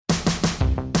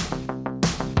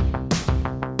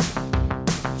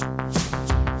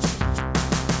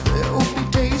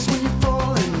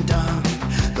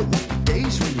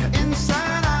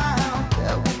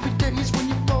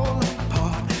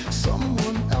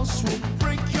else will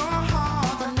break your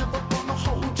heart. I'm never gonna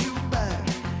hold you back.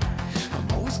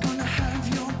 I'm always gonna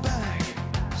have your back.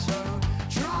 So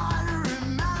try to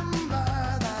remember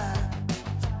that.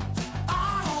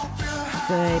 I hope you have.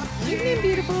 Good evening,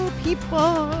 beautiful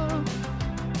people.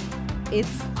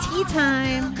 It's tea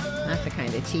time. Not the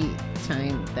kind of tea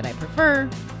time that I prefer,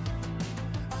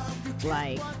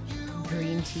 like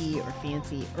green tea or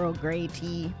fancy Earl Grey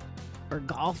tea or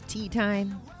golf tea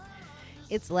time.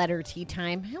 It's letter tea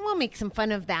time, and we'll make some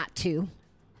fun of that too.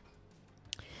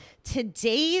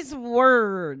 Today's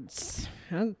words.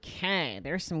 Okay,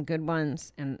 there's some good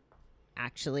ones, and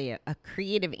actually a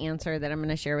creative answer that I'm going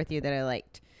to share with you that I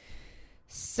liked.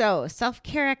 So,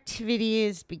 self-care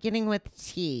activities, beginning with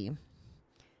tea.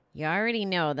 You already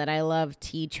know that I love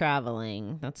tea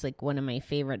traveling. That's like one of my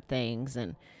favorite things.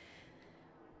 And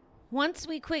once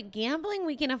we quit gambling,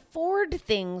 we can afford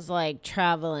things like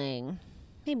traveling.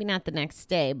 Maybe not the next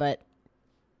day, but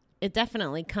it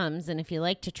definitely comes. And if you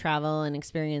like to travel and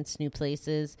experience new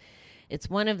places, it's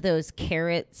one of those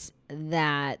carrots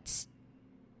that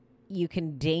you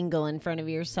can dangle in front of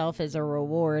yourself as a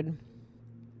reward.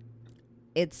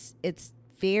 It's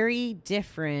very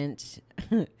different.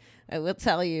 I will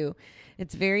tell you,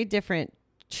 it's very different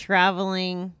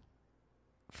traveling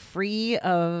free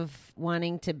of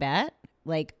wanting to bet.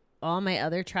 Like all my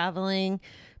other traveling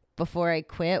before I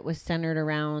quit was centered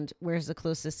around where's the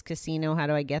closest casino? How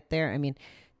do I get there? I mean,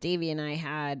 Davey and I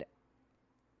had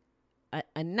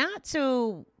a not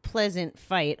so pleasant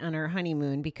fight on our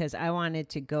honeymoon because I wanted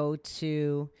to go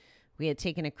to, we had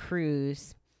taken a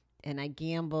cruise and I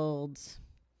gambled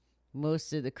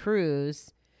most of the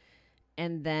cruise.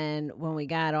 And then when we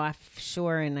got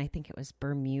offshore, and I think it was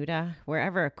Bermuda,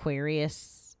 wherever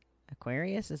Aquarius,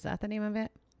 is that the name of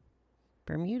it?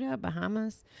 Bermuda,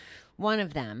 Bahamas, one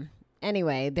of them.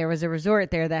 Anyway, there was a resort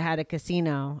there that had a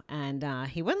casino, and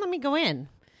he wouldn't let me go in.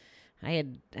 I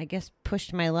had, I guess,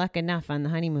 pushed my luck enough on the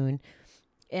honeymoon.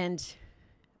 And,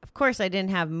 of course, I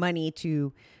didn't have money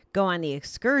to go on the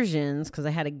excursions because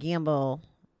I had to gamble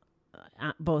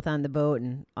both on the boat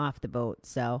and off the boat.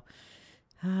 So,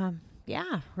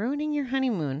 yeah, ruining your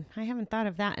honeymoon. I haven't thought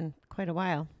of that in quite a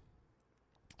while.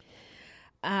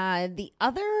 A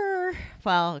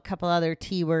couple other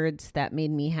T words that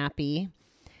made me happy.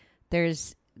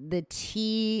 There's the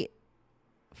T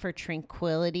for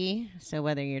tranquility. So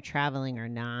whether you're traveling or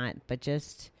not, but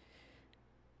just,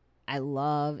 I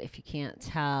love, if you can't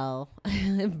tell,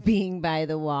 being by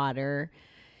the water,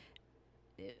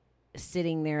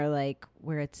 sitting there like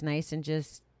where it's nice and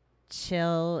just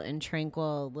chill and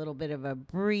tranquil, a little bit of a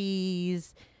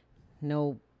breeze,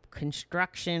 no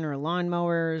construction or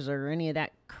lawnmowers or any of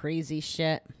that crazy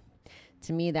shit.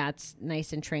 To me, that's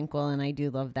nice and tranquil, and I do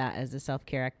love that as a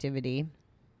self-care activity.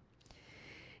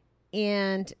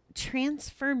 And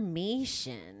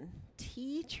transformation,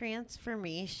 tea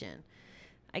transformation.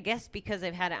 I guess because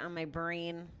I've had it on my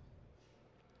brain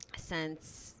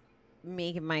since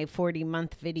making my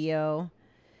 40-month video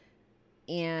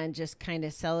and just kind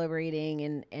of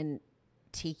celebrating and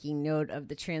taking note of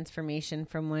the transformation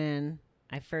from when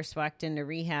I first walked into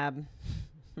rehab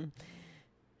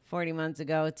 40 months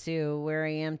ago to where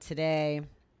I am today.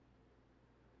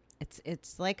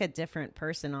 It's like a different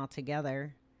person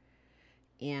altogether.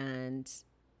 And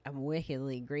I'm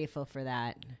wickedly grateful for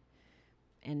that.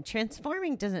 And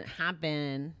transforming doesn't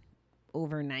happen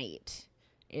overnight.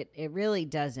 It really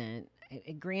doesn't.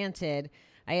 Granted,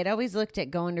 I had always looked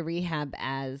at going to rehab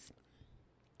as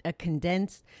a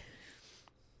condensed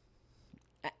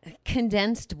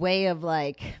way of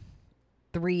like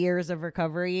 3 years of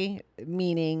recovery,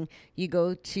 meaning you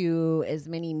go to as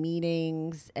many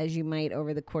meetings as you might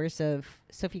over the course of,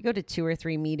 so if you go to 2 or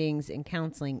 3 meetings in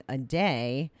counseling a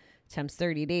day times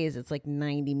 30 days, it's like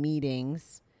 90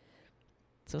 meetings.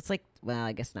 So it's like, well,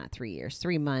 I guess not 3 years,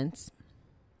 3 months.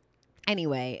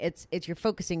 Anyway, it's you're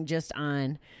focusing just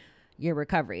on your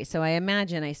recovery. So I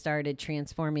imagine I started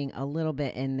transforming a little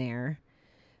bit in there.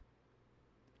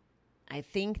 I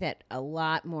think that a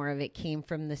lot more of it came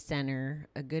from the center.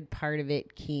 A good part of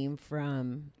it came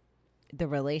from the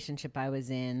relationship I was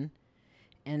in.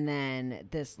 And then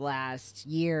this last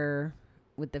year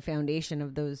with the foundation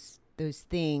of those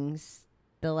things,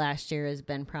 the last year has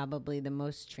been probably the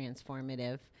most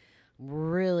transformative.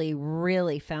 Really,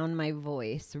 really found my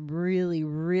voice, really,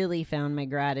 really found my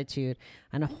gratitude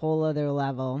on a whole other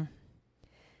level.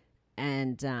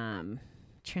 And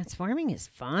transforming is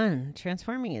fun.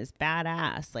 Transforming is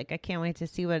badass. Like, I can't wait to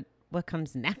see what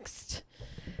comes next.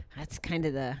 That's kind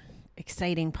of the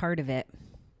exciting part of it.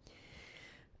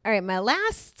 All right, my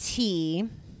last T,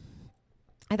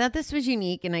 I thought this was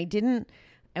unique, and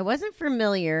I wasn't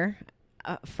familiar.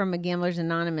 from a Gamblers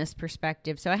Anonymous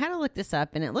perspective. So I had to look this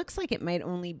up, and it looks like it might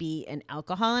only be an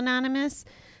Alcohol Anonymous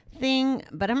thing,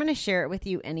 but I'm going to share it with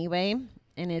you anyway.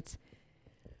 And it's,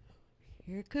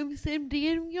 here comes them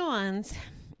damn yawns.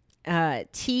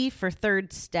 T for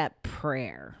third step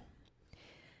prayer.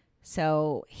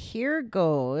 So here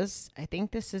goes. I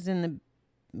think this is in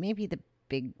maybe the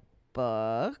big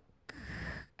book.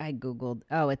 I Googled.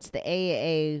 Oh, it's the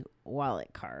AAA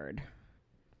wallet card.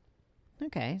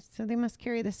 Okay, so they must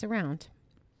carry this around.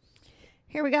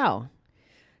 Here we go.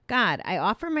 God, I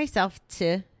offer myself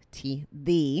to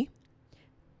thee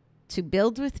to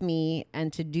build with me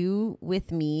and to do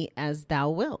with me as thou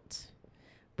wilt.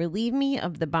 Relieve me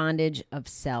of the bondage of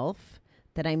self,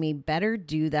 that I may better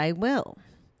do thy will.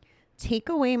 Take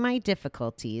away my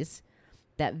difficulties,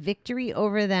 that victory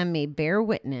over them may bear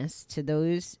witness to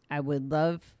those I would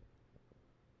love.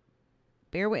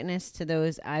 Bear witness to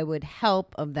those I would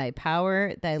help of thy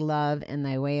power, thy love, and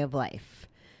thy way of life.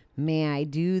 May I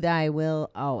do thy will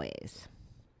always.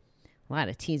 A lot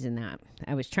of T's in that.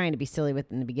 I was trying to be silly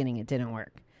with in the beginning. It didn't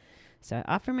work. So I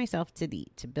offer myself to thee,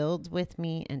 to build with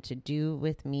me and to do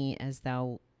with me as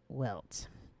thou wilt.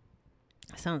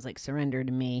 Sounds like surrender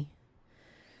to me.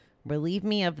 Relieve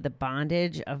me of the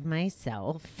bondage of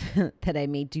myself, that I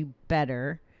may do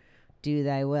better, do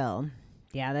thy will.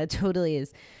 Yeah, that totally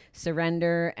is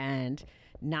surrender and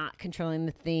not controlling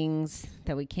the things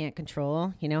that we can't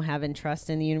control, you know, having trust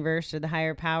in the universe or the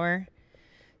higher power.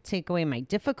 Take away my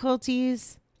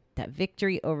difficulties, that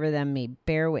victory over them may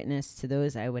bear witness to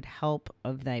those I would help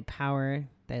of thy power,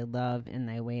 thy love, and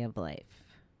thy way of life.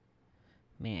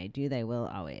 May I do thy will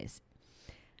always.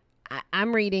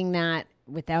 I'm reading that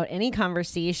without any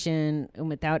conversation and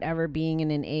without ever being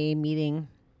in an AA meeting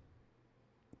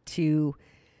to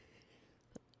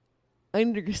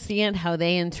understand how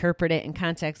they interpret it in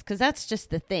context, because that's just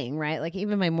the thing, right? Like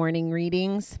even my morning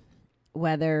readings,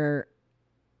 whether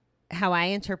how I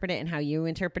interpret it and how you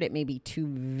interpret it may be two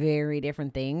very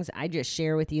different things. I just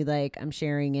share with you like I'm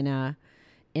sharing in a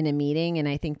meeting, and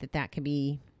I think that could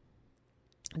be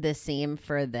the same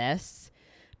for this.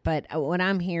 But what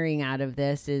I'm hearing out of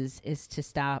this is to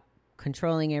stop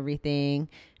controlling everything,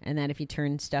 and that if you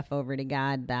turn stuff over to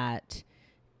God, that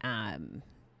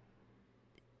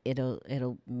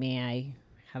it'll may I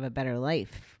have a better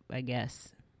life, I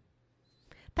guess.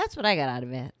 That's what I got out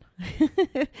of it.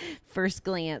 First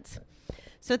glance.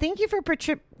 So thank you for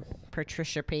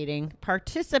participating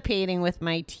with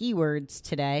my T words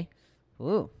today.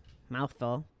 Ooh,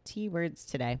 mouthful. T words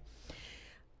today.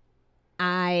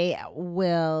 I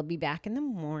will be back in the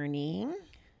morning,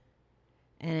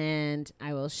 and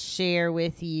I will share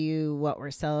with you what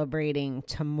we're celebrating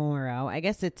tomorrow. I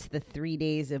guess it's the 3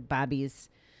 days of Bobby's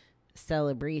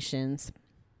celebrations,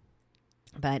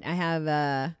 but I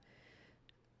have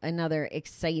another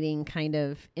exciting kind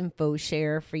of info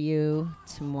share for you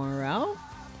tomorrow.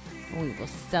 We will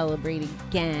celebrate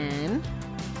again.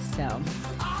 So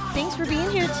thanks for being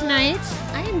here tonight.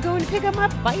 I am going to pick up my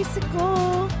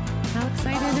bicycle. How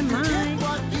excited am I?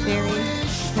 Very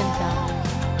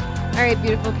excited. All right,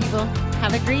 beautiful people.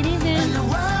 Have a great evening.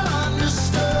 Well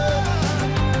understood.